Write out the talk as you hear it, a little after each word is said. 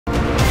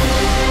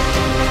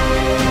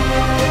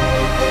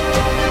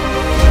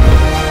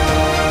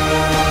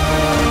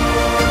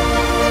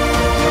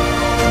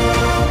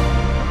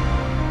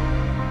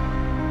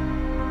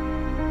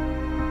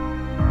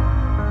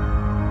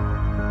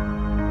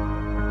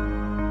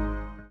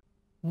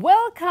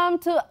Welcome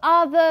to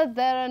other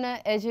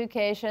Derana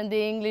Education,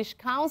 the English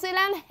Council,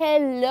 and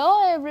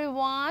hello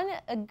everyone.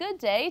 A good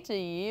day to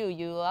you.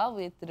 You are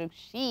with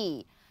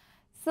Rukshi.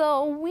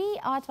 So we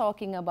are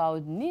talking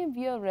about New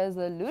Year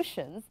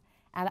resolutions,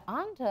 and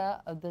under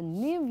the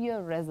New Year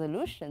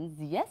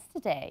resolutions,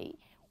 yesterday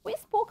we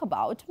spoke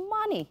about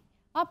money.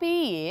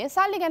 අපි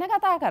සල්ලි ගැන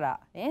කතා කරා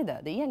නේද?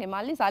 දෙයියන්ගේ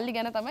මල්ලි සල්ලි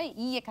ගැන තමයි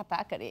ඊයේ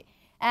කතා කරේ.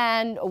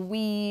 And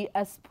we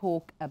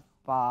spoke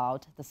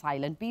about the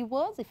silent B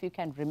words, if you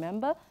can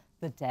remember,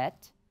 the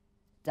debt,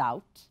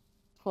 doubt,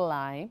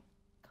 climb,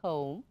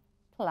 comb,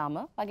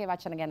 plumber. වගේ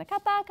වචන ගැන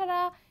කතා කරා.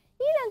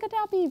 ඊළඟට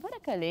අපි ඉවර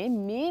කළේ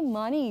මේ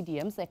money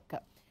idioms එක්ක.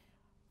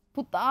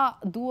 පුතා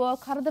දුව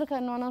කරදර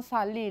කරනවා නම්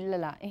සල්ලි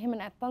ඉල්ලලා. එහෙම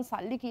නැත්නම්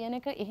සල්ලි කියන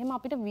එක එහෙම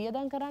අපිට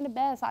වියදම් කරන්න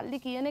බෑ. සල්ලි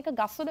කියන එක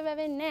ගස්වල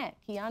වැවෙන්නේ නැහැ.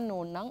 කියන්න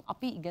ඕන නම්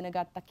අපි ඉගෙන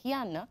ගත්තා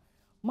කියන්න.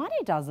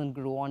 Money doesn't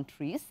grow on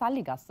trees.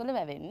 සල්ලි ගස්වල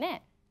වැවෙන්නේ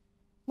නැහැ.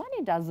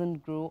 Money doesn't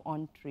grow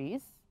on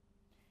trees.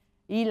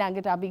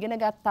 ඊළඟට අපි ඉගෙන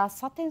ගත්තා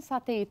සතෙන්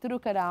සතේ ඉතුරු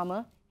කරාම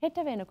හෙට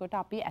වෙනකොට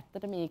අපි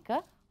ඇත්තට මේක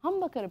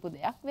හම්බ කරපු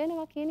දෙයක්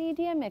වෙනවා කියන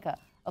idiom එක.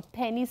 A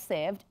penny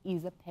saved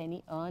is a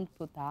penny earned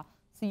පුතා.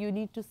 So you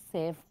need to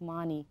save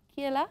money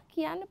කියලා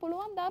කියන්න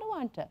පුළුවන්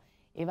දරුවන්ට.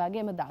 ඒ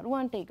වගේම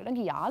දරුවන්ට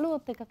ඒකට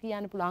යාළුවොත් එක්ක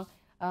කියන්න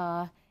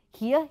පුළුවන්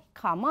here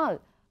Kamal,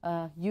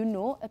 you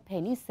know a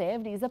penny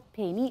saved is a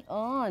penny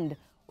earned.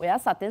 ඔයා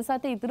සතෙන්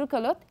සතේ ඉතුරු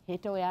කළොත්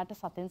හෙට ඔයාට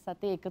සතෙන්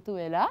සතේ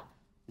එකතු වෙලා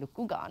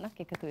ලොකු ගාණක්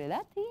එකතු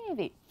වෙලා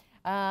තියෙවි.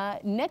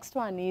 Next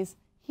one is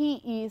he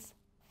is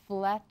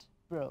flat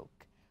broke.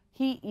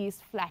 He is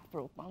flat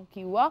broke. මං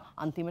කිව්වා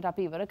අන්තිමට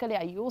අපි ඉවර කළේ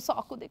අයියෝ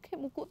සාකු දෙකේ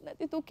මුකුත්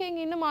නැති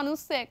දුකෙන් ඉන්න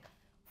මිනිස්සෙක්.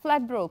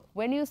 Flat broke.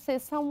 When you say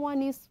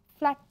someone is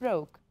flat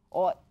broke,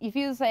 or if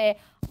you say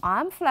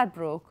I'm flat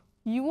broke,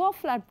 you are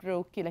flat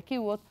broke කියලා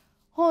කිව්වොත්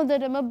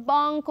හොඳටම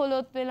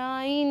බංකොලොත් වෙලා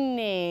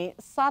ඉන්නේ.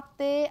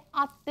 සතේ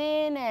අතේ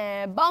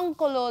නෑ.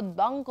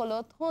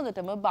 බංකොලොත්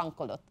හොඳටම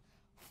බංකොලොත්.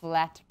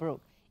 Flat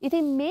broke.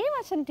 ඉතින් මේ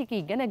වචන ටික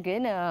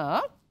ඉගෙනගෙන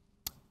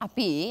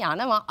අපි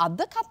යනවා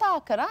අද කතා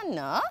කරන්න.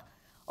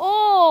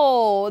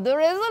 Oh, the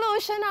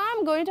resolution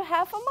I'm going to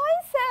have for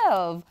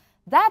myself.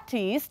 That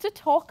is to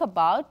talk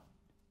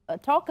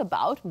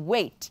about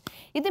weight.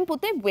 ඉතින්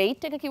පුතේ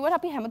weight එක කිව්වට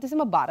අපි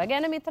හැමතිස්සෙම බර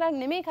ගැන විතරක්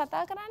නෙමෙයි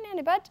කතා කරන්න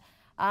යන්නේ, but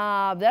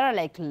there are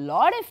like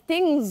lot of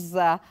things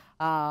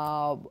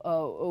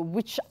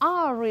which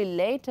are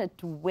related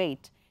to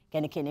weight.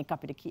 කෙනෙක්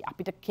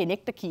අපිට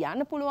කෙනෙක්ට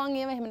කියන්න පුළුවන්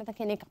ඒවා, එහෙම නැත්නම්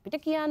කෙනෙක් අපිට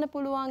කියන්න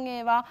පුළුවන්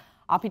ඒවා.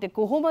 අපිට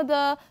කොහොමද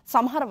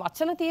සමහර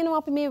වචන තියෙනවා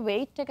අපි මේ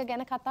weight එක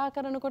ගැන කතා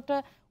කරනකොට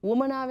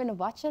උවමනා වෙන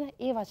වචන,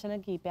 ඒ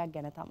වචන කීපයක්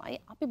ගැන තමයි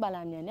අපි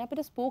බලන්න යන්නේ.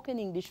 අපිට spoken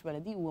English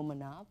වලදී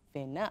උවමනා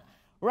වෙන.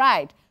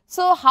 Right.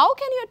 So how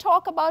can you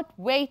talk about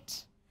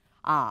weight?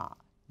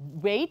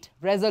 Weight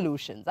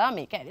resolutions.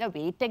 මේක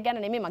weight එක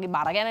ගැන නෙමෙයි, මගේ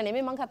බර ගැන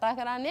නෙමෙයි මම කතා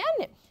කරන්න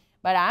යන්නේ.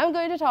 But I'm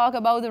going to talk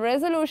about the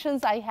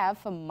resolutions I have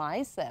for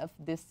myself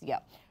this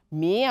year.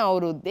 මේ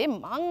අවුරුද්දේ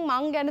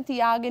මං ගැන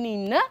තියාගෙන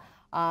ඉන්න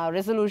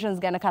resolutions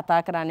ගැන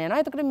කතා කරන්න යනවා.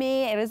 එතකොට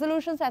මේ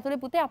resolutions ඇතුලේ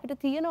පුතේ අපිට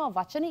තියෙනවා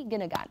වචන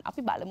ඉගෙන ගන්න.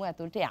 අපි බලමු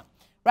ඇතුලට යන්න.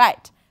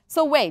 Right.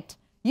 So wait.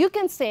 You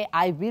can say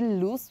I will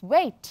lose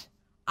weight.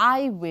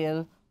 I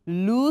will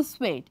lose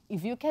weight.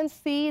 If you can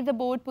see the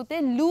board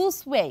පුතේ lose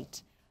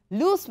weight.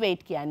 Lose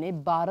weight කියන්නේ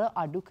බර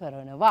අඩු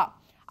කරනවා.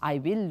 I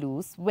will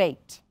lose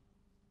weight.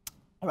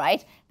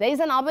 Right? There is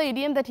another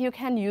idiom that you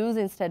can use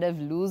instead of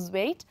lose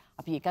weight.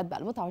 අපි ඒකත්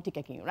බලමු තව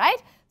ටිකකින්.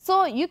 Right?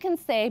 So you can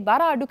say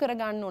බර අඩු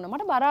කරගන්න ඕන.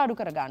 මට බර අඩු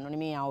කරගන්න ඕනේ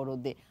මේ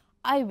අවුරුද්දේ.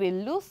 I will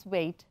lose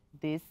weight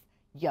this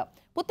year.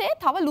 පුතේ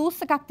තව loose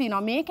එකක්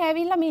තියෙනවා. මේක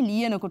ඇවිල්ලා මේ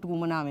ලියනකොට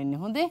උමනා වෙන්නේ.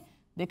 හොඳේ?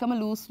 දෙකම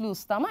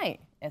loose තමයි.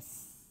 Yes.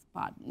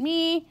 Pardon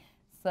me.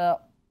 So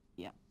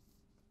yeah.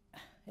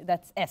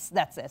 That's S.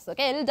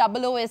 Okay?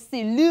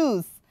 L-O-O-S-E,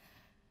 loose.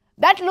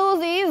 That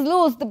loose is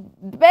loose. The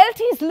belt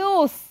is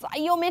loose.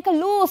 Ayyo, make a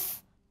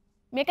loose.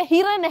 Make a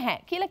hira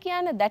naha. Kila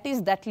kiyana, that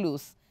is that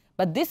loose.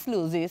 But this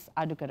loose is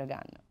adu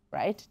karaganna.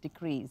 Right?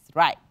 Decrease.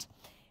 Right.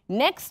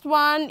 Next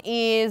one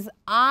is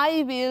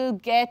I will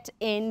get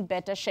in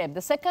better shape.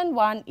 The second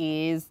one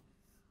is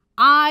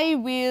I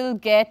will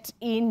get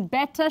in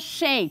better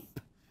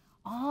shape.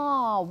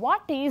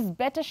 What is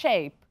better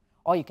shape?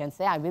 Or you can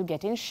say I will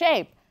get in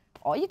shape.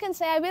 Or you can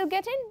say I will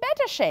get in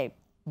better shape.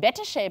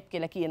 Better shape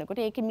කියලා කියනකොට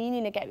ඒකේ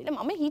meaning එක ඇවිල්ලා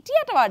මම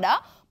හිටියට වඩා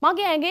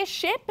මගේ ඇඟේ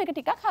shape එක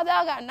ටිකක් හදා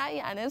ගන්නයි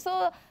යන්නේ.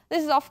 So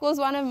this is of course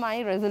one of my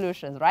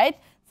resolutions, right?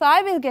 So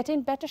I will get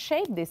in better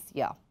shape this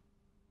year.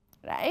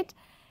 Right?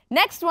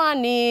 Next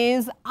one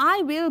is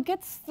I will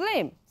get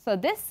slim. So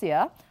this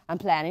year I'm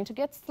planning to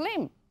get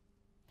slim.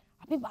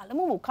 අපි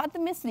බලමු මොකද්ද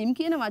මේ slim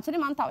කියන වචනේ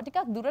මම තව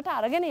ටිකක් දුරට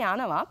අරගෙන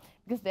යනවා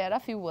because there are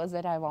a few words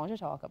that I want to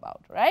talk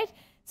about, right?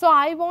 So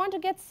I want to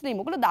get slim.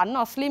 ඔයගොල්ලෝ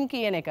දන්නවා slim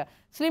කියන එක.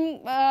 Slim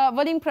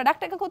වලින්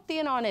product එකකුත්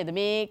තියෙනව නේද?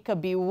 මේක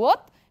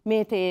බිව්වොත්,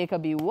 මේ තේ එක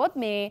බිව්වොත්,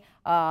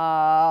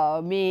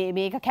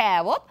 මේක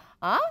කෑවොත්,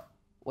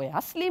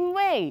 ඔයා slim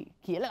way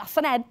කියලා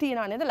ලස්සන ad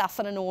තියෙනව නේද?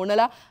 ලස්සන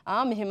නෝනලා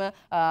මෙහෙම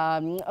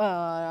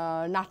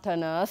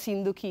නටන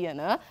සින්දු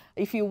කියන.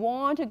 If you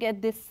want to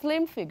get this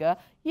slim figure,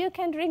 you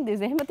can drink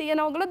this. එහෙම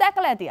තියෙනවා ඔයගොල්ලෝ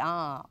දැකලා ඇති.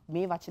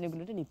 මේ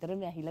වචනවලට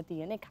නිතරම ඇහිලා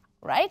තියෙන එක.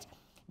 Right?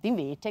 ඉතින්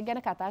weight එක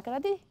ගැන කතා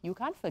කරද්දී you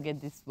can't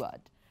forget this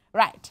word.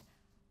 Right.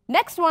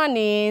 Next one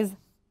is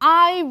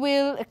I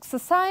will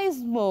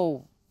exercise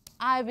more.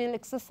 I will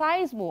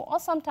exercise more. Or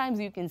sometimes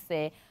you can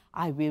say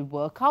I will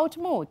work out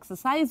more.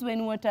 Exercise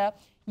වෙනුවට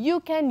you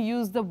can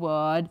use the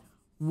word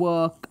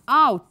work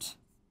out.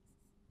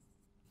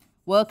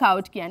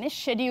 Workout කියන්නේ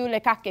schedule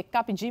එකක් එක්ක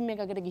අපි gym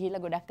එකකට ගිහිල්ලා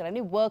ගොඩක්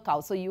කරන්නේ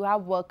workout. So you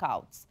have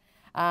workouts.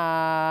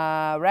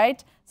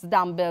 Right? So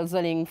dumbbells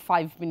වලින්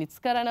 5 minutes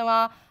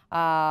කරනවා.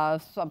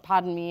 So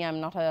pardon me, I'm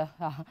not a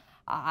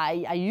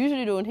I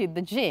usually don't hit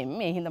the gym.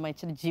 ඒ හින්දා මම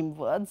actually gym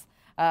words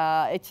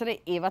එච්චර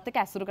ඒවත් එක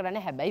ඇසුරු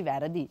කරන්නේ හැබැයි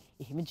වැරදි.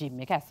 එහෙම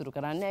gym එක ඇසුරු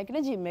කරන්නේ නැහැ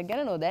කියලා gym එක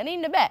ගැන නොදැන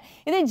ඉන්න බෑ.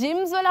 ඉතින්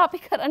gyms වල අපි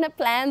කරන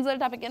plans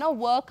වලට අපි කියනවා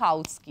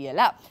workouts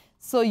කියලා.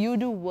 So you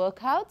do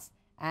workouts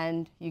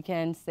and you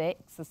can say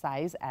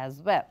exercise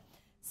as well.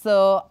 So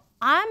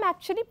I'm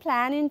actually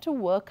planning to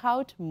work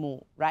out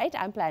more, right?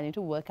 I'm planning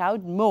to work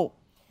out more.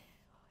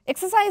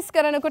 Exercise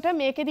කරනකොට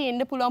මේකෙදි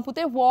එන්න පුළුවන්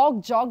පුතේ walk,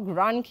 jog,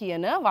 run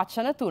කියන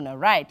වචන තුන,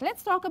 right?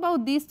 Let's talk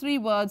about these three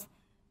words.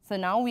 So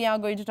now we are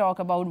going to talk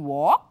about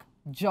walk,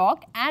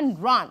 jog and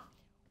run.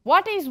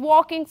 What is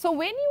walking? So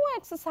when you are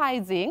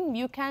exercising,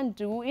 you can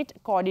do it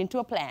according to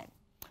a plan,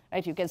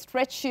 right? You can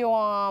stretch your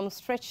arms,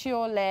 stretch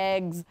your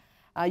legs,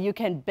 you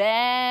can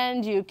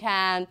bend, you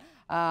can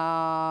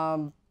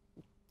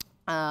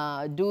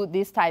do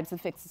these types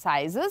of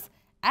exercises,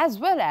 as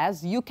well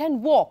as you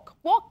can walk.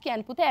 Walk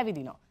can put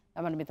everything on.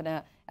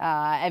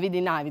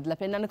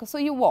 So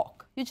you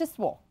walk, you just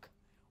walk,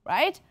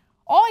 right?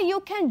 Or you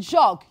can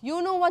jog.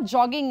 You know what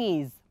jogging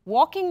is.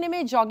 Walking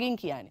නෙමෙයි jogging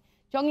කියන්නේ.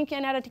 Jogging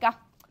කියන්නේ අර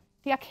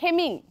ටිකක්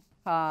හෙමින්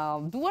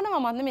දුවනවා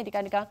මම නෙමෙයි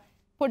ටිකක් නිකන්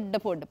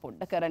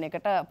පොඩ කරන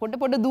එකට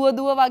පොඩ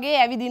දුව වගේ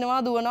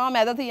ඇවිදිනවා දුවනවා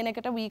මැද තියෙන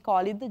එකට we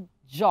call it the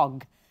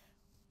jog.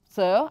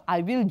 So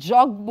I will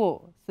jog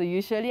more. So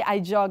usually I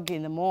jog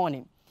in the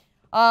morning.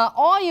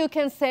 Or you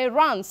can say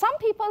run. Some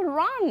people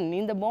run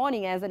in the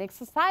morning as an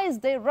exercise.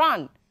 They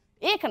run.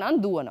 ඒක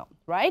නම් දුවනවා,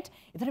 right?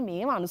 ඒතර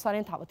මේව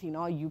අනුසාරයෙන් තව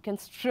තියෙනවා you can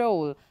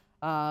stroll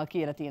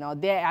කියලා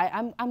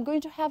තියෙනවා. I'm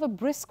going to have a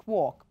brisk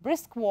walk.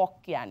 Brisk walk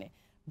කියන්නේ.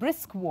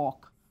 Brisk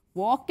walk.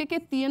 Walk එකේ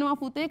තියෙනවා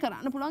පුතේ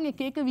කරන්න පුළුවන්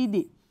එක එක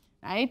විදි.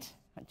 Right?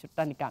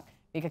 චුට්ටක් නිකන්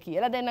මේක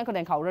කියලා දෙන්නකෝ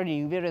දැන් කවුරු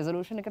new year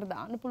resolution එකට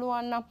දාන්න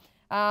පුළුවන් නම්.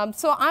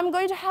 So I'm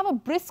going to have a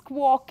brisk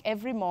walk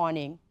every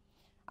morning.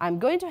 I'm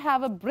going to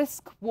have a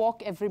brisk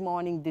walk every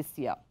morning this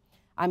year.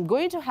 I'm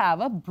going to have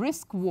a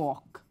brisk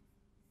walk.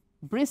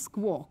 Brisk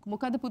walk.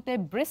 මොකද පුතේ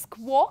brisk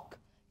walk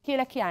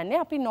කියලා කියන්නේ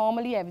අපි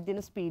normally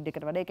ඇවිදින speed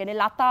එකට වඩා. ඒ කියන්නේ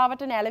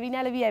ලතාවට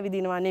නැලවි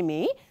ඇවිදිනවා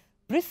නෙමෙයි.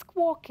 Brisk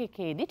walk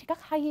එකේදී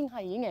ටිකක් හයියෙන්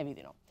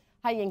ඇවිදිනවා.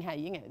 හයියෙන්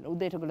ඇවිදිනවා.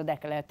 උදේට ඔයගොල්ලෝ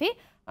දැකලා ඇති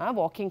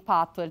walking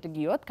path වලට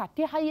ගියොත්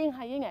කට්ටිය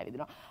හයියෙන්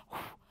ඇවිදිනවා.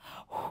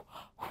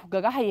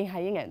 ගග හයියෙන්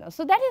ඇවිදිනවා.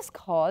 So that is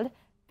called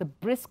the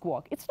brisk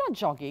walk. It's not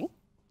jogging.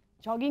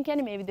 Jogging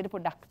කියන්නේ මේ විදිහට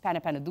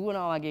පොඩ්ඩක් පැන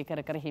දුවනවා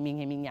වගේ කර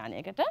හිමින් යන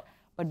එකට.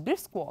 But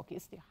brisk walk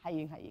is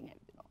හයියෙන්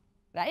ඇවිදිනවා.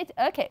 Right?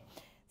 Okay.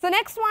 So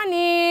next one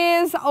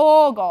is,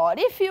 oh God,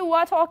 if you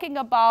were talking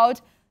about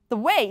the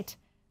weight,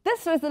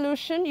 this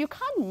resolution, you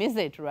can't miss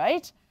it,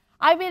 right?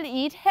 I will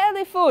eat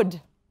healthy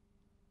food.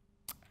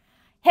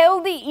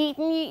 Healthy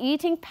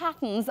eating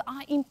patterns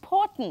are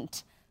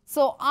important.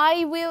 So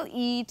I will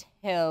eat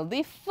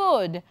healthy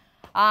food.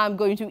 I'm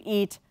going to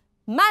eat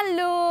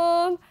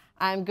malung.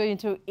 I'm going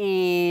to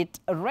eat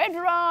red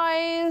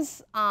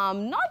rice.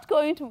 I'm not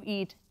going to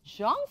eat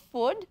junk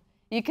food,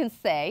 you can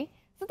say.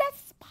 So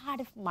that's part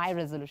of my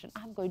resolution.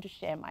 I'm going to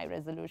share my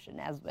resolution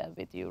as well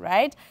with you,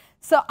 right?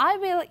 So I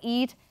will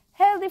eat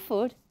healthy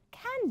food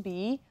can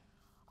be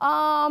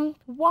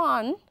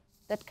one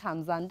that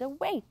comes under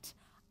weight.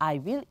 I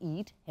will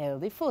eat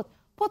healthy food.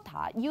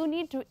 Putha, you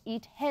need to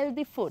eat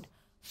healthy food.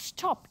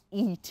 Stop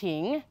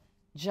eating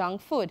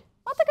junk food.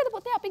 මතකද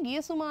පුතේ අපි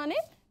ගිය සුමානේ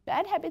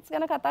bad habits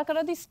ගැන කතා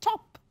කරද්දී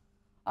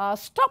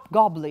stop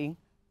gobbling.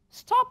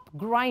 Stop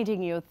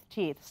grinding your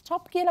teeth.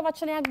 Stop කියලා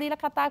වචනයක් දීලා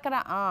කතා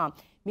කරා.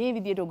 මේ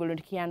විදියට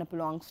ඔයගොල්ලන්ට කියන්න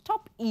පුළුවන්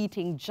stop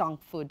eating junk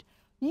food.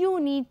 You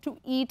need to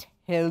eat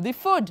healthy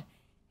food.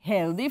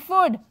 Healthy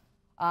food.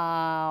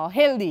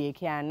 Healthy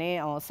කියන්නේ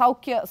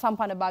සෞඛ්‍ය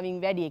සම්පන්න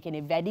බවින් වැඩි. ඒ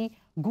කියන්නේ වැඩි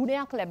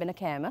ගුණයක් ලැබෙන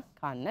කෑම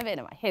කන්න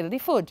වෙනවා. Healthy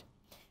food.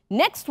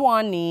 Next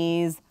one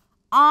is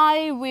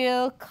I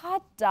will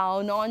cut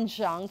down on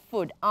junk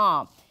food.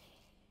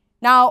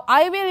 Now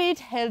I will eat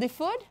healthy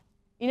food.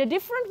 In a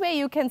different way,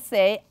 you can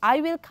say, I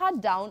will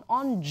cut down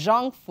on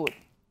junk food.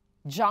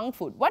 Junk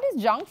food. What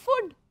is junk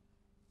food?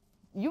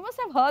 You must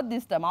have heard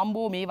this term.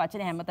 Ambo me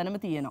වචනේ හැමතැනම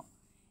තියෙනවා.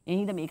 ඒ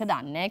හින්දා මේක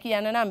දන්නේ නැහැ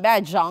කියන්න නම්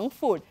බෑ junk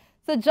food.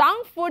 So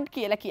junk food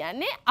කියලා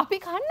කියන්නේ අපි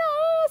කන්න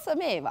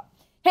ආසම ඒවා.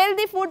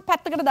 Healthy food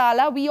පැත්තකට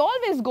දාලා we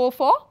always go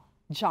for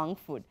junk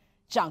food.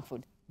 Junk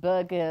food.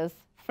 Burgers,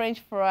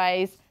 French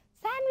fries,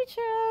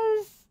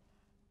 sandwiches,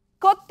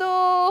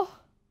 kottu,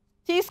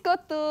 cheese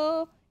kottu,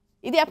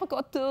 idiyappam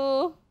kottu.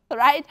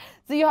 Right?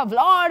 So you have a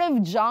lot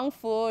of junk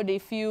food.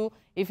 If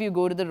you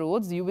go to the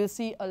roads, you will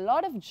see a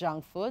lot of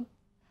junk food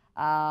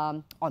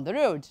on the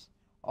roads.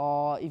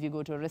 or if you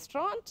go to a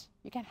restaurant,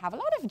 you can have a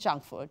lot of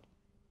junk food,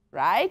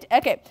 right?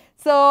 Okay,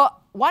 so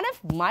one of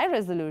my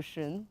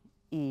resolution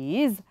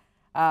is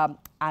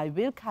I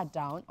will cut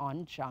down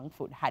on junk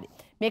food. Hari.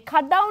 Me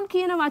cut down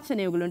කියන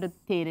වචනේ ඔයගොල්ලන්ට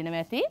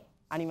තේරෙනවා ඇති.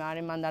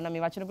 අනිවාර්යෙන් මම දන්නවා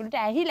මේ වචන ඔයගොල්ලන්ට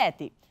ඇහිලා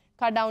ඇති.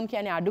 Cut down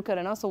කියන්නේ අඩු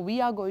කරනවා. So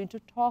we are going to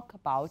talk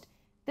about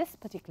this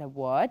particular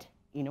word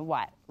in a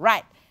while.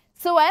 Right.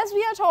 So as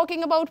we are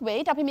talking about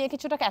weight, අපි මේක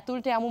චුට්ටක්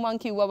ඇතුළට යමු මම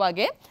කිව්වා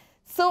වගේ.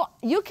 So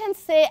you can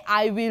say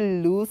I will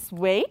lose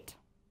weight,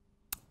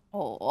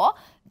 or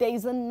there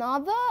is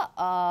another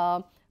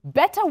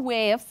better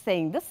way of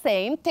saying the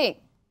same thing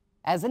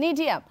as an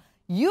idiom.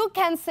 You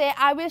can say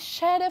I will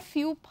shed a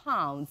few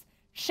pounds.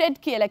 Shed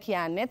කියලා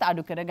කියන්නේත්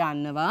අඩු කර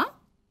ගන්නවා.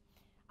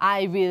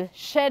 I will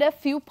shed a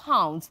few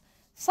pounds.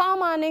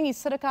 සාමාන්‍යයෙන්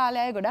ඉස්සර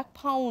කාලේ අය ගොඩක්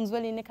pounds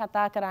වලින්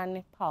කතා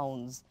කරන්නේ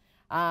pounds.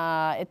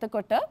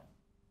 එතකොට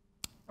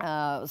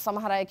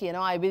සමහර අය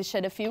කියනවා I will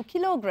shed a few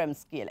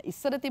kilograms කියලා.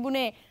 ඉස්සර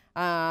තිබුණේ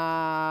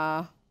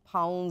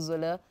pounds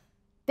වල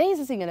there is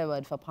a singular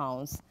word for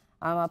pounds.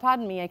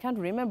 Pardon me, I can't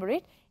remember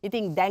it.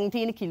 ඉතින් දැන්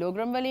තියෙන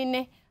kilogram වල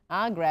ඉන්නේ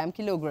gram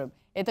kilogram.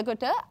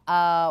 එතකොට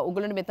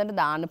ඔයගොල්ලන්ට මෙතනට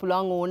දාන්න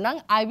පුළුවන් ඕනනම්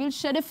I will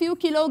shed a few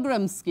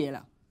kilograms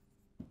කියලා.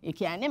 ඒ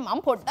කියන්නේ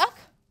මම පොඩ්ඩක්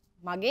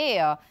මගේ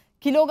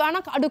කිලෝ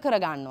ගාණක් අඩු කර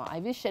ගන්නවා. I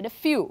will shed a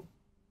few.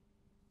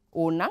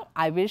 ඕනනම්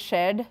I will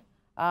shed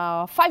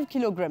 5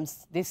 kilograms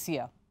this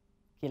year.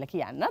 කියලා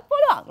කියන්නත්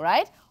පුළුවන්,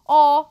 right?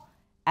 Or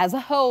as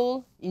a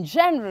whole, in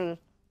general,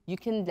 you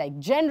can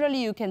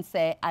generally you can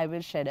say I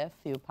will shed a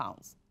few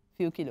pounds,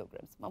 few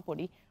kilograms. මම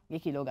පොඩි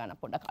kilo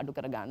ගාණක් පොඩ්ඩක් අඩු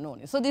කර ගන්න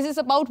ඕනේ. So this is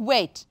about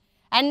weight.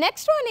 And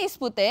next one is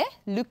Pute,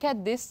 look at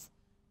this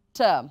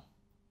term.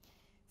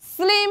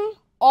 Slim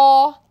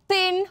or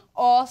thin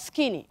or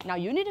skinny. Now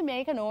you need to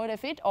make a note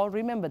of it or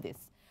remember this.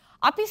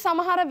 අපි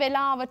සමහර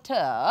වෙලාවට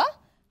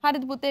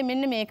හරිද පුතේ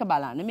මෙන්න මේක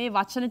බලන්න. මේ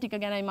වචන ටික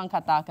ගැනයි මම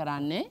කතා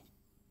කරන්නේ.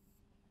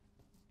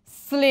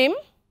 Slim,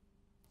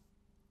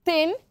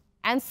 thin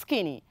and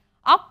skinny.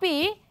 අපි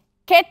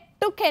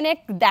කෙට්ටු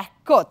කෙනෙක්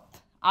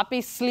දැක්කොත් අපි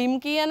slim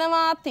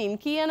කියනවා, thin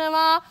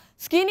කියනවා,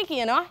 skinny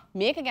කියනවා.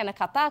 මේක ගැන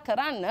කතා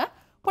කරන්න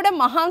පොඩ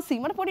මහන්සි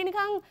මට පොඩි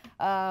නිකන්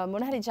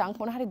මොන හරි ජංක්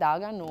මොන හරි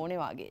දාගන්න ඕනේ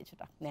වගේ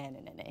චුට්ටක් නෑ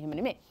එහෙම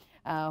නෙමෙයි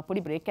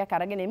පොඩි බ්‍රේක් එකක්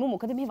අරගෙන එමු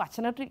මොකද මේ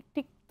වචන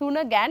ටික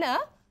තුන ගැන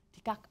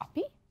ටිකක්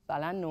අපි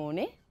බලන්න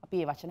ඕනේ අපි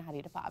මේ වචන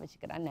හරියට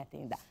පාවිච්චි කරන්නේ නැති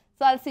නිසා.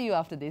 So I'll see you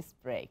after this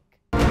break.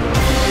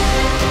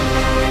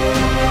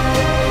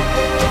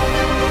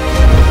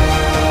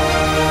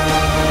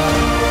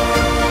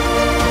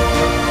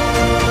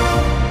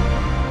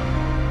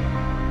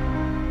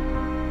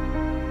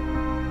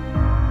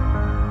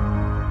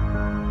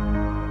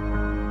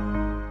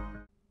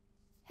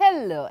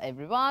 Hello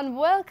everyone,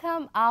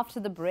 welcome after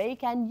the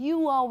break and you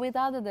are with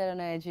other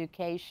Derana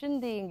Education,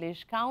 the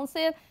English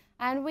Council,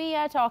 and we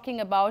are talking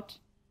about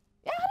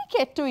යාරි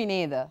කෙට්ටුයි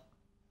නේද?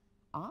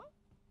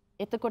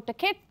 එතකොට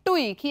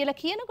කෙට්ටුයි කියලා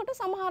කියනකොට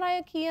සමහර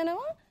අය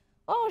කියනවා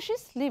oh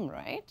she's slim,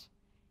 right?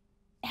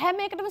 හැම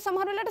එකටම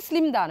සමහර වෙලාවට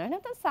slim දානවා.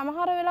 නැත්නම්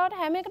සමහර වෙලාවට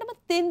හැම එකටම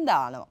thin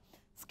දානවා.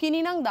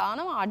 skinny නම්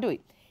දානවා අඩුයි.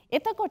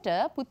 එතකොට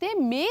පුතේ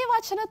මේ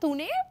වචන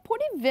තුනේ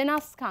පොඩි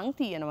වෙනස්කම්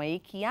තියෙනවා. ඒ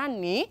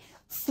කියන්නේ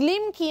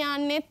slim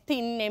කියන්නේ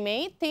thin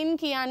නෙමෙයි, thin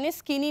කියන්නේ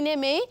skinny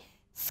නෙමෙයි,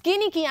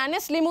 skinny කියන්නේ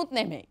slim උත්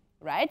නෙමෙයි.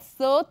 Right?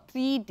 So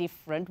 3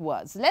 different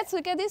words. Let's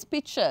look at these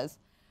pictures.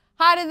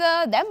 හරිද?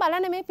 දැන්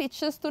බලන්න මේ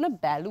pictures තුන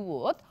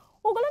බැලුවොත්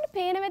ඔයගලන්ට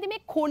පේනවා ඇති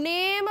මේ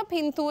කොනේම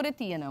පින්තූරේ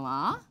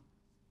තියෙනවා.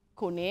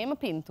 කොනේම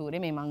පින්තූරේ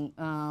මේ මං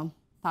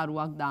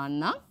තරුවක්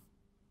දාන්නම්.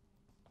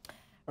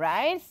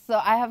 Right? So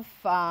I have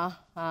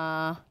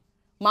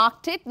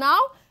marked it now.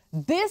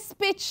 This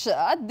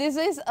picture, this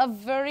is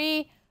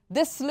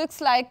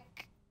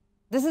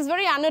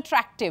very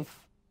unattractive,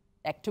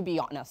 like to be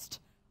honest.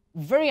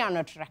 Very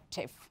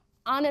unattractive.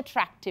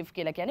 Unattractive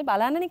කියලා කියන්නේ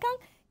බලන්න නිකන්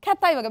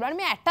කැතයි වගේ. බලන්න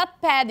මේ ඇටත්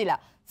පෑදිලා.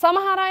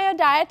 සමහර අය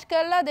diet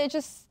කරලා they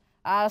just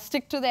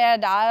stick to their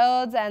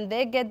diets and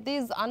they get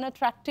these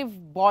unattractive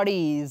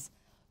bodies.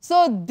 So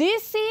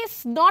this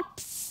is not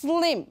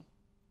slim.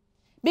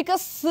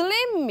 Because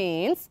slim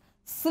means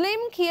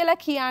slim කියලා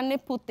කියන්නේ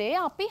පුතේ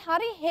අපි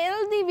හරි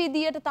healthy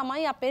විදියට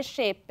තමයි අපේ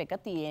shape එක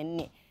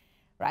තියෙන්නේ.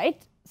 Right?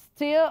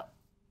 Still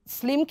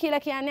slim කියලා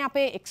කියන්නේ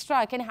අපේ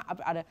extra කියන්නේ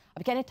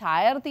අපි කියන්නේ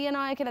tire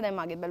තියනවා කියලා දැන්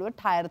මගේ බැලුවා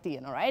tire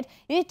තියෙනවා right?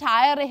 මේ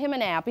tire එහෙම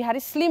නෑ අපි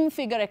හරි slim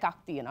figure එකක්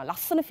තියෙනවා.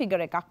 ලස්සන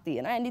figure එකක්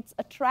තියෙනවා and it's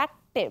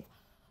attractive.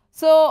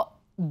 So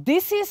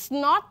this is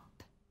not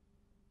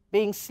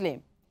being slim.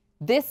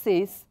 This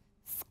is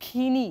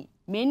skinny.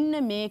 මෙන්න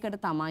මේකට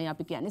තමයි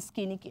අපි කියන්නේ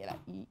skinny කියලා.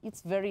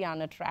 It's very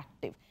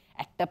unattractive.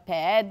 ඇට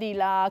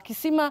පෑදිලා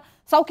කිසිම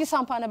සෞඛ්‍ය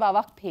සම්පන්න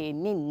බවක්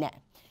පේන්නේ නැහැ.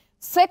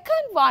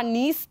 Second one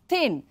is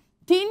thin.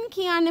 Thin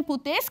කියන්නේ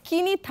පුතේ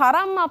skinny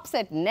තරම්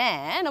upset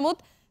නෑ. නමුත්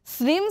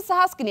slim සහ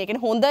skinny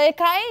කියන්නේ හොඳ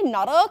එකයි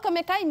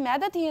නරකම එකයි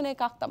මැද තියෙන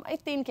එකක් තමයි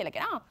thin කියලා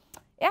කියන්නේ.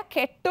 එයා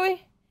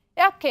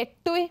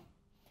කෙට්ටුයි.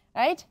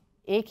 Right?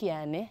 ඒ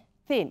කියන්නේ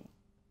thin.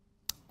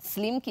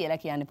 Slim කියලා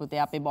කියන්නේ පුතේ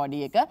අපේ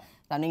body එක.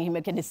 තනින්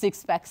එහෙම කියන්නේ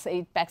 6 packs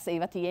 8 packs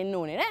ඒවා තියෙන්න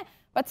ඕනේ නෑ.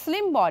 But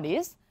slim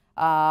bodies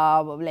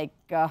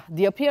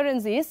the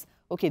appearance is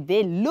Okay,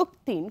 they look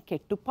thin,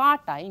 kettu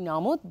paatai,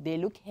 namuth they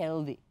look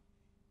healthy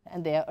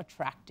and they are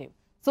attractive.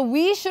 So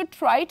we should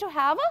try to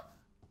have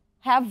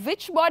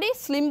which body?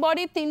 Slim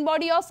body, thin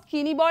body or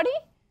skinny body?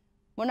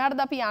 මොනවාටද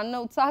අපි යන්න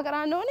උත්සාහ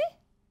කරන්න ඕනේ?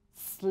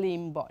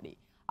 Slim body.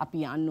 අපි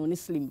යන්න ඕනේ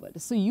slim body.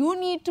 So you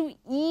need to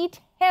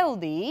eat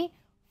healthy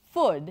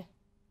food,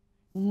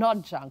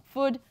 not junk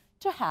food,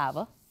 to have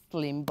a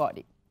slim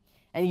body.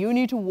 And you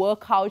need to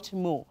work out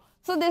more.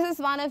 So this is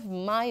one of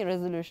my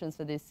resolutions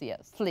for this year.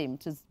 Slim,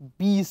 just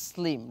be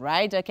slim,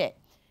 right? Okay.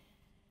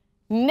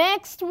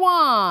 Next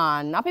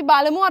one. අපි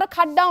බලමු අර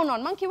cut down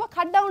on. මම කිව්වා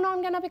cut down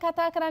on ගැන අපි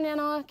කතා කරන්න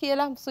යනවා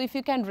කියලා. So if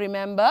you can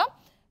remember.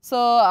 So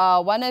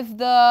one of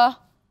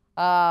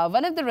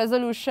the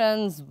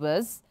resolutions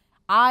was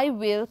I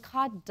will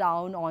cut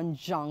down on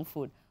junk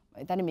food. මම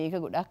හිතන්නේ මේක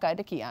ගොඩක්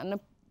අයට කියන්න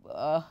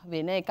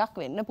වෙන එකක්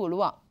වෙන්න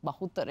පුළුවන්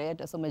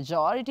බහුතරයට. So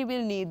majority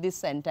will need this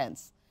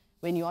sentence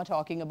when you are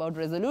talking about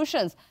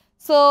resolutions.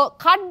 So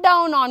cut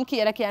down on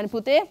කියලා කියන්නේ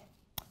පුතේ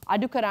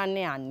අඩු කරන්න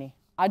යන්නේ.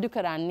 අඩු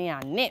කරන්න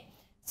යන්නේ.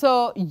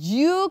 So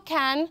you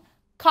can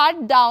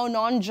cut down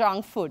on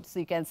junk food. So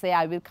you can say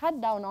I will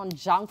cut down on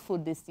junk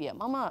food this year.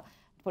 Mama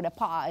put a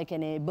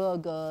pie,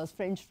 burgers,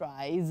 french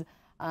fries,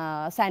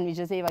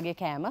 sandwiches ඒ වගේ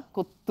කෑම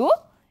කුත්තු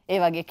ඒ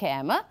වගේ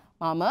කෑම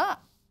මම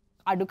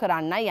අඩු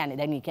කරන්නයි යන්නේ.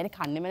 දැන් මේ කියන්නේ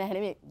කන්නේම නැහැ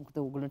නෙමෙයි. මොකද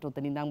ඕගොල්ලන්ට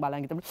ඔතනින් ඉඳන්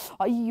බලන් හිටපු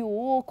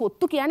අයියෝ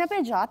කොත්තු කියන්නේ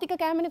අපේ ජාතික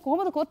කෑමනේ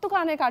කොහොමද කොත්තු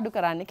කන එක අඩු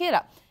කරන්නේ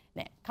කියලා.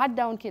 නෑ cut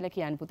down කියලා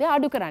කියන්නේ පුතේ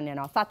අඩු කරන්න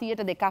යනවා.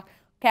 සතියට දෙකක්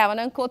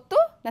කෑවනම් කොත්තු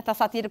නැත්නම්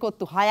සතියට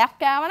කොත්තු 6ක්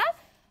කෑවනම්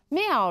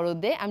මේ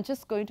අවුරුද්දේ I'm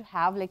just going to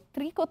have like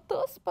 3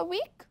 kottus per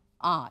week.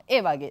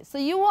 ඒ වගේ. So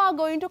you are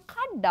going to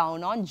cut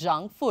down on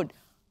junk food.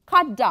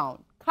 Cut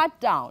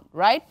down,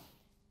 right?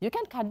 You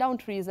can cut down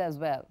trees as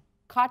well.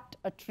 Cut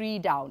a tree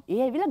down.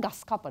 ඒ ඇවිල්ලා ගස්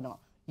කපනවා.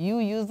 You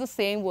use the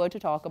same word to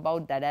talk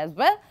about that as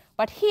well.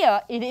 But here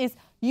it is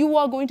you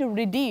are going to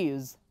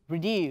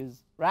reduce,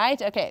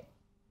 right? Okay.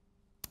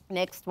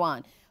 Next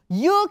one.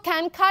 You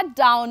can cut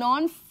down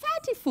on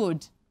fatty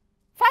food.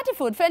 Fatty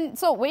food.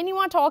 So when you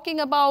are talking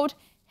about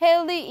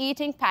healthy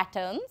eating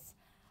patterns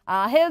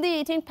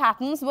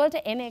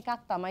වලට එන එකක්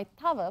තමයි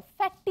තව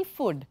fatty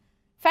food.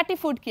 Fatty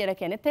food කියලා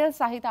කියන්නේ තෙල්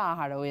සහිත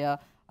ආහාර. ඔය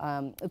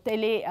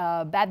තෙලේ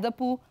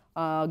බැදපු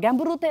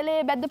ගැඹුරු තෙලේ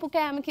බැදපු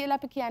කෑම කියලා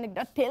අපි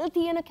කියන්නේ තෙල්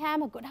තියෙන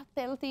කෑම ගොඩක්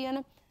තෙල්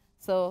තියෙන.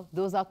 So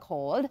those are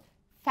called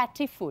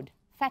fatty food.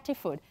 Fatty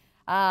food.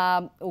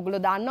 ඔගොල්ලෝ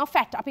දන්නවා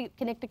fat. අපි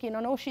කෙනෙක්ට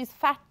කියනවා no she's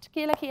fat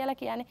කියලා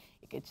කියන්නේ.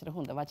 ඒක ඇත්තට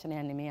හොඳ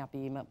වචනයක් නෙමෙයි. අපි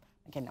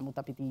කියන්නේ නමුත්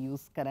අපි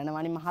use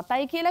කරනවානේ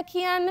මහතයි කියලා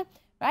කියන්නේ.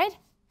 Right?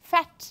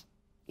 Fat.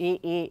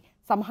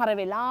 සමහර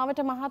වෙලාවට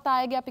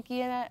මහතායගේ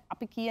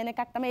අපි කියන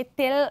එකක් තමයි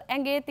තෙල්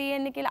ඇඟේ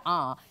තියෙන්නේ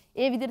කියලා.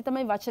 ඒ විදිහට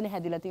තමයි වචනේ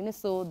හැදිලා තියෙන්නේ.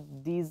 So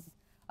these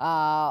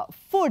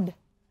food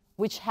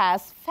which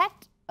has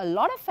fat, a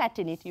lot of fat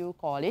in it, you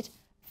call it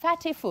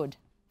fatty food.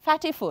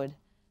 Fatty food.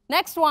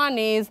 Next one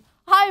is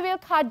I will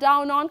cut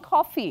down on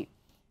coffee.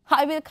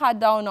 I will cut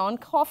down on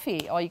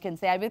coffee. Or you can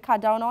say I will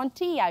cut down on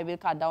tea. I will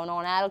cut down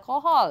on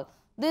alcohol.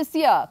 This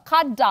year,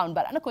 cut down.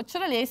 බලන්න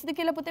කොච්චර ලේසිද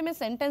කියලා පුතේ මේ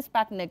sentence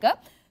pattern එක.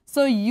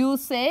 So you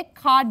say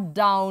cut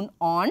down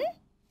on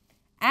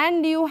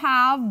and you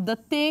have the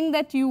thing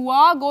that you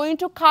are going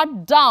to cut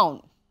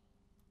down.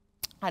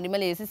 හරිම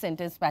ලේසි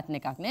sentence pattern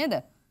එකක් නේද?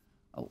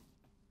 ඔව්.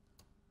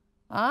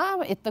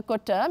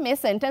 එතකොට මේ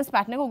sentence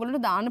pattern එක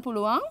ඔයගොල්ලන්ට දාන්න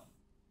පුළුවන්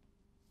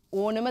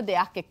ඕනම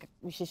දෙයක් එක්ක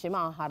විශේෂයෙන්ම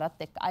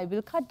ආහාරات එක්ක. I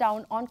will cut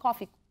down on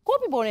coffee.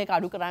 කෝපි බොන එක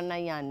අඩු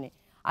කරන්නයි යන්නේ.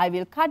 I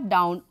will cut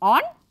down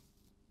on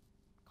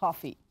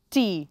coffee.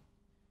 Tea.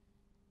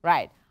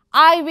 Right.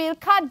 I will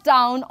cut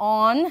down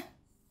on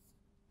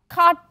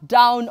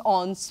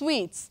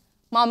sweets.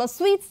 Mama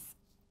sweets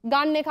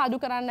ගන්න එක අඩු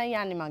කරන්නයි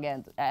යන්නේ මගේ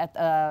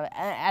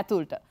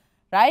ඇතුළට.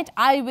 Right?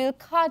 I will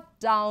cut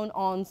down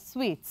on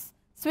sweets.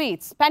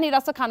 Sweets. පැණි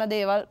රස කන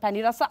දේවල්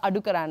පැණි රස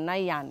අඩු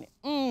කරන්නයි යන්නේ.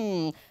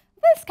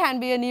 This can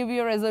be a New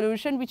Year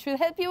resolution which will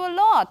help you a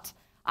lot.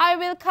 I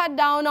will cut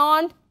down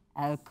on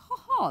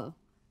alcohol.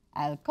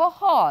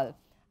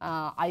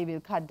 I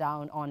will cut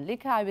down on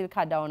liquor. I will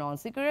cut down on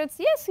cigarettes.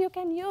 Yes, you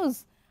can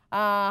use.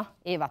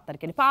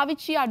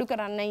 පාවිච්චි අඩු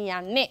කරන්නයි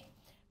යන්නේ.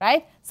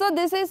 Right? So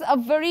this is a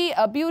very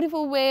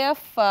beautiful way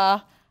of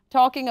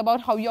talking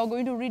about how you're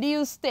going to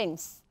reduce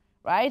things.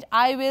 Right?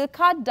 I will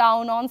cut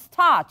down on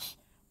starch.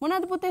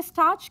 මොනවද පුතේ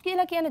starch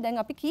කියලා කියන්නේ? දැන්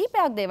අපි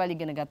කීපයක් දේවල්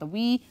ඉගෙන ගත්තා.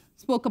 We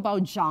spoke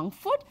about junk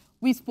food.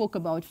 We spoke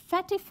about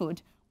fatty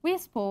food.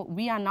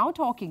 We are now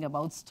talking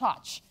about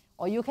starch.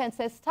 Or you can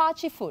say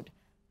starchy food.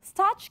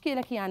 Starch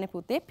කියලා කියන්නේ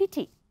පුතේ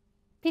පිටි.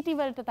 පිටි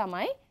වලට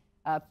තමයි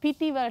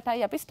පිටි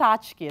වලටයි අපි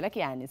starch කියලා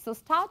කියන්නේ. So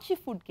starchy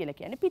food කියලා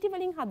කියන්නේ පිටි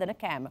වලින් හදන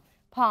කෑම.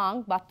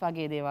 පාන්, බත්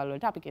වගේ දේවල්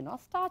වලට අපි කියනවා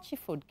starchy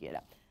food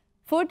කියලා.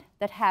 Food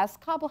that has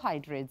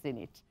carbohydrates in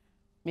it.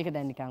 මේක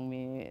දැන් නිකන්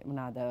මේ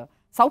මොනවාද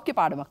සෞඛ්‍ය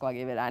පාඩමක්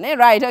වගේ වෙලානේ.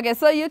 Right. Okay.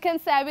 So you can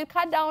say I will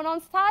cut down on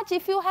starch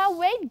if you have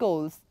weight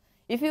goals.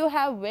 If you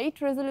have weight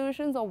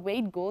resolutions or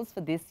weight goals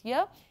for this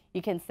year,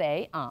 you can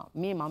say, I'm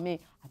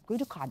going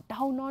to cut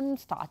down on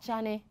starch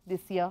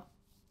this year.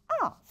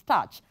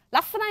 Starch.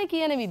 ලස්සනයි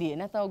කියන විදිය.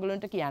 නැත්නම්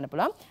ඔයගොල්ලන්ට කියන්න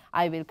පුළුවන්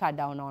I will cut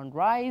down on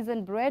rice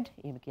and bread.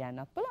 එහෙම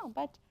කියන්නත් පුළුවන්.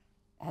 But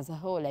as a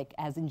whole, like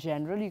as in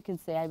general, you can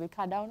say I will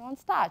cut down on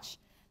starch.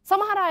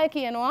 Samahara අය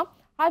කියනවා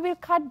I will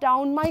cut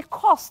down my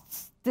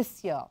costs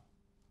this year.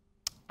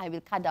 I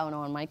will cut down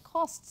on my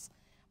costs.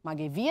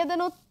 මගේ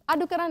වියදනොත්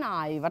අඩු කරන්න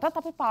ආයිවටත්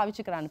අපි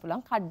පාවිච්චි කරන්න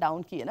පුළුවන් cut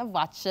down කියන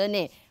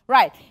වචනේ.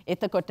 Right.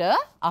 එතකොට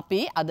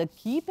අපි අද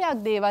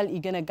කීපයක් දේවල්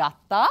ඉගෙන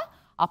ගත්තා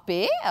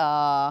අපේ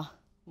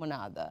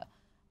මොනවාද?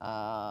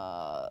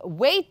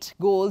 weight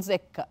goals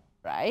එක්ක.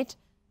 Right?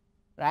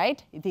 Right?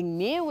 ඉතින්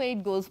මේ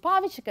weight goals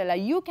පාවිච්චි කරලා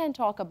you can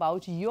talk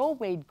about your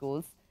weight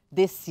goals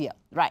this year.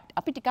 Right.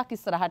 අපි ටිකක්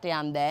ඉස්සරහට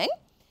යන්න දැන්.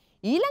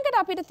 ඊළඟට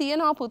අපිට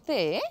තියෙනවා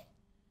පුතේ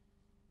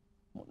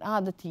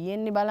මොනවාද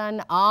තියෙන්නේ බලන්න.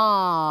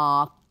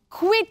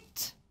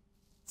 Quit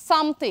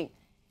something.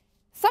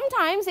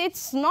 Sometimes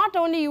it's not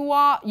only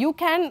you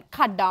can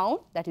cut down,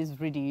 that is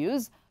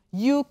reduce.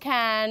 You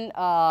can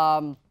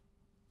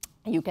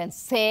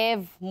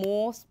save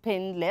more,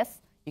 spend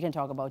less. You can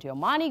talk about your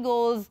money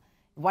goals,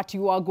 what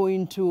you are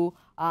going to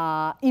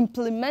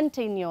implement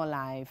in your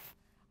life.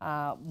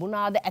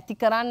 මොනවාද ඇති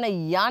කරන්න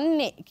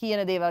යන්නේ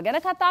කියන දේවල් ගැන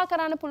කතා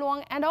කරන්න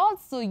පුළුවන්. And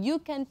also you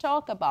can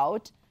talk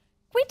about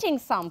quitting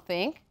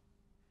something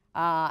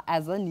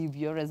as a New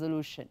Year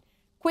resolution.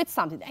 Quit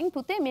something. දැන්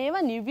පුතේ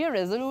මේවා New Year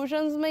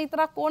resolutions මේ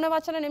විතරක් ඕන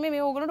වචන නෙමෙයි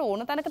මේ ඕගොල්ලන්ට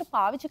ඕන තැනකට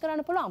පාවිච්චි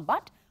කරන්න පුළුවන්.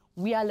 But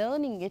we are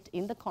learning it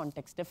in the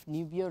context of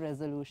New Year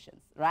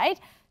resolutions, right?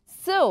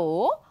 So,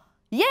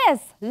 yes,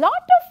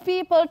 lot of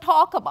people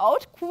talk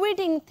about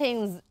quitting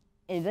things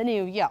in the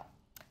new year.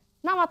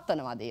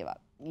 නවත්තනවා දේවල්.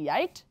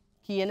 Right?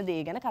 කියන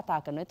දේ ගැන කතා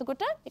කරනවා.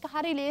 එතකොට ඒක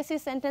හරි ලේසි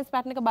sentence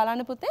pattern එක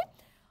බලන්න පුතේ.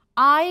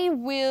 I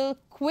will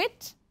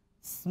quit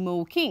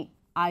smoking.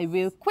 I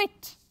will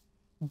quit.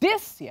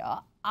 This year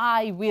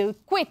I will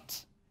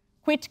quit.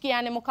 Quit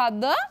කියන්නේ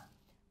මොකද්ද?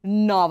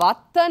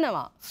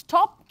 නවත්තනවා.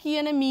 Stop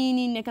කියන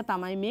meaning එක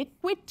තමයි මේ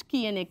quit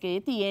කියන එකේ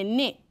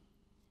තියෙන්නේ.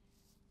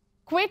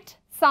 Quit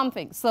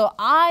something. So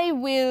I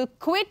will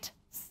quit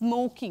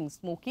smoking.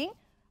 Smoking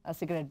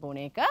cigarette බොන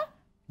එක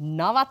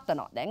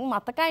නවත්තනවා. දැන්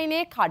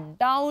මතකයිනේ cut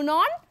down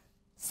on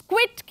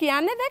quit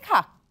කියන්නේ දෙකක්.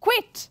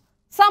 Quit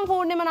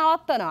සම්පූර්ණයෙන්ම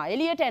නවත්තනවා.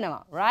 එළියට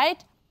එනවා.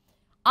 Right?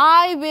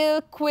 I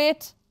will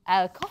quit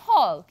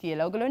alcohol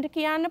කියලා ඔයගොල්ලන්ට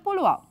කියන්න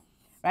පුළුවන්.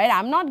 Right?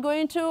 I'm not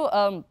going to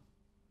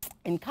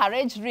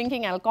encourage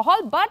drinking alcohol,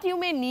 but you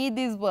may need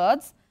these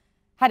words.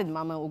 හරිද?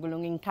 මම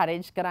ඔයගොල්ලන්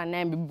encourage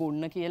කරන්නේ නැහැ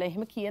බොන්න කියලා.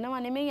 එහෙම කියනවා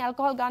නෙමෙයි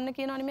alcohol ගන්න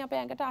කියනවා නෙමෙයි අපේ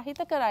ඇඟට අහිත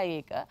කරයි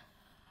ඒක.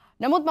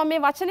 නමුත් මම මේ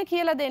වචනේ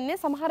කියලා දෙන්නේ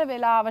සමහර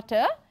වෙලාවට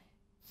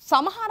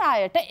සමහර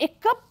අයට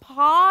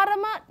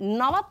එකපාරම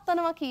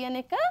නවත්තනවා කියන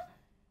එක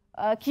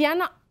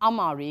කියන්න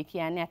අමාරුයි.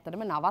 කියන්නේ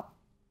ඇත්තටම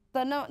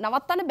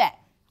නවත්තන්න බෑ.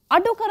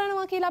 අඩු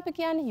කරනවා කියලා අපි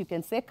කියන්නේ. You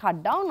can say cut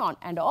down on,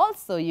 and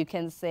also you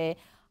can say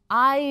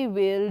I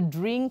will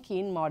drink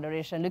in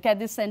moderation. Look at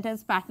this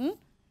sentence pattern.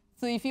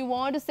 So if you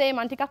want to say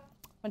මන්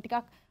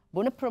ටිකක්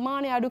බොන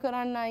ප්‍රමාණය අඩු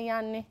කරන්නයි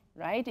යන්නේ.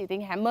 Right?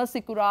 ඉතින් හැම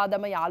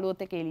සිකුරාදම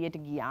යාළුවොත් එක්ක එළියට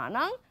ගියා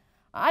නම්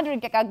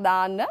drink එකක්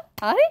දාන්න.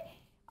 හරි?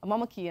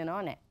 මම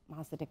කියනවා නෑ.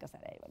 මාසෙට එක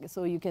සැරයි වගේ.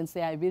 So you can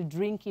say I will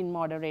drink in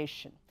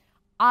moderation.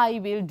 I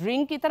will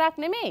drink විතරක්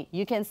නෙමෙයි.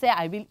 You can say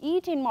I will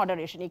eat in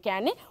moderation. ඒ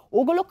කියන්නේ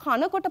ඕගොල්ලෝ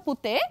කනකොට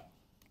පුතේ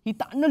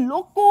හිතන්න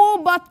ලොකෝ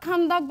බත්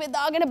කන්දක්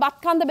බෙදාගෙන බත්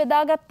කන්ද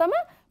බෙදාගත්තම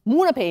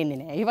මූණ පේන්නේ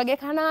නැහැ. ඒ වගේ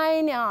කන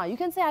අයනේ. You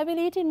can say I will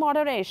eat in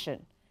moderation.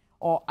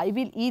 Or I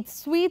will eat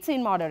sweets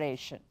in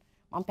moderation.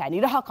 මම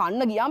පැණිරහ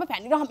කන්න ගියාම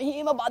පැණිරහ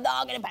මෙහෙම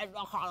බදාගෙන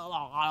පැණිරහ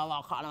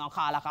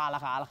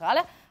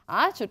කාලා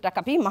චුට්ටක්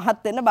අපි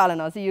මහත් වෙන්න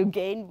බලනවා. So you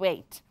gain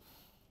weight.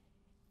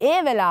 ඒ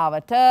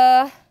වෙලාවට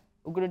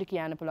උගලට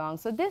කියන්න පුළුවන්.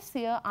 So this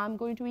year I'm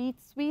going to eat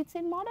sweets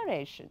in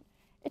moderation.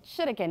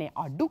 එච්චර කියන්නේ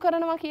අඩු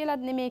කරනවා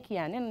කියලාත් නෙමෙයි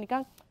කියන්නේ.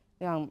 නිකන්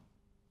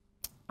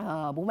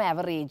බොහොම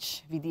average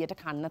විදියට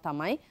කන්න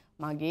තමයි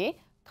මගේ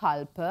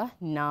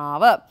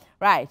කල්පනාව.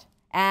 Right.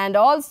 And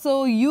also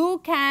you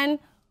can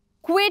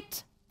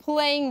quit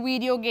playing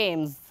video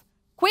games.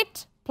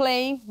 Quit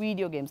playing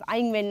video games.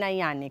 අයින්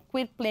වෙන්නයි යන්නේ.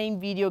 Quit playing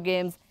video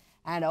games.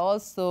 And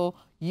also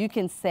you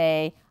can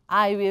say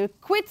I will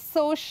quit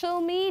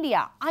social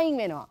media. අයින්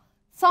වෙනවා.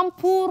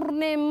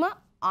 සම්පූර්ණයෙන්ම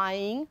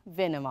අයින්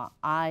වෙනවා.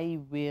 I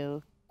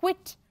will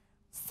quit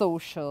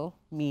social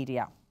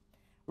media.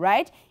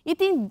 Right?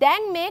 ඉතින්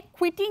දැන් මේ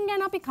quitting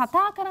ගැන අපි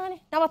කතා කරානේ.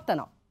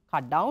 නවත්තනවා.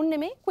 Cut down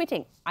නෙමෙයි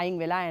quitting. අයින්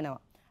වෙලා යනවා.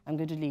 I'm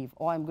going to leave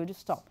or I'm going to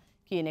stop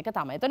කියන එක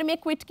තමයි. එතකොට මේ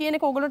quit කියන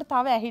එක ඔයගොල්ලන්ට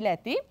තව ඇහිලා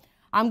ඇති.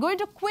 I'm going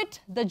to quit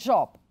the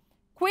job.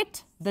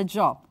 Quit the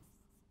job.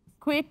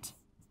 Quit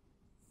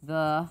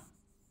the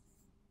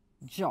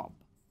job.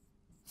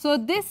 So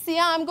this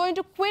year I'm going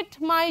to quit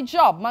my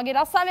job. මගේ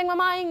රස්සාවෙන්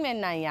මම අයින්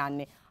වෙන්නයි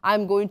යන්නේ.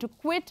 I'm going to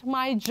quit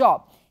my job.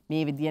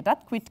 මේ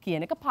විදියටත් quit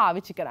කියන එක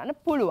පාවිච්චි කරන්න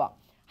පුළුවන්.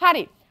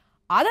 හරි.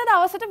 අද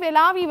දවසට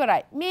වෙලාව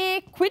ඉවරයි.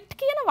 මේ quit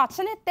කියන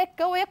වචනේත් එක්ක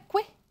ඔය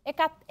quit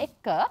එකත්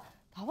එක්ක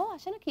තව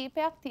වචන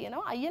කීපයක්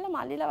තියෙනවා. අයියලා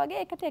මල්ලිලා වගේ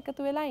එකට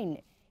එකතු වෙලා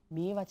ඉන්නේ.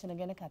 මේ වචන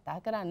ගැන කතා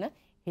කරන්න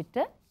හෙට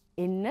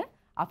එන්න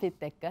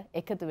අපිත් එක්ක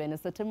එකතු වෙන්න.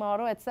 So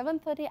tomorrow at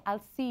 7:30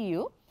 I'll see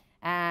you.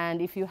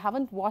 And if you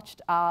haven't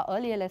watched our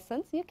earlier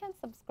lessons, you can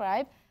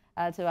subscribe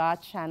to our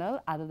channel,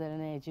 Other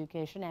Than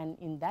Education, and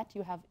in that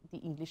you have the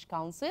English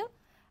Council.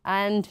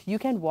 and you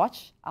can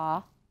watch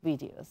our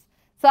videos.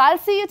 So I'll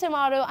see you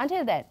tomorrow.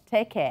 Until then,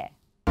 take care.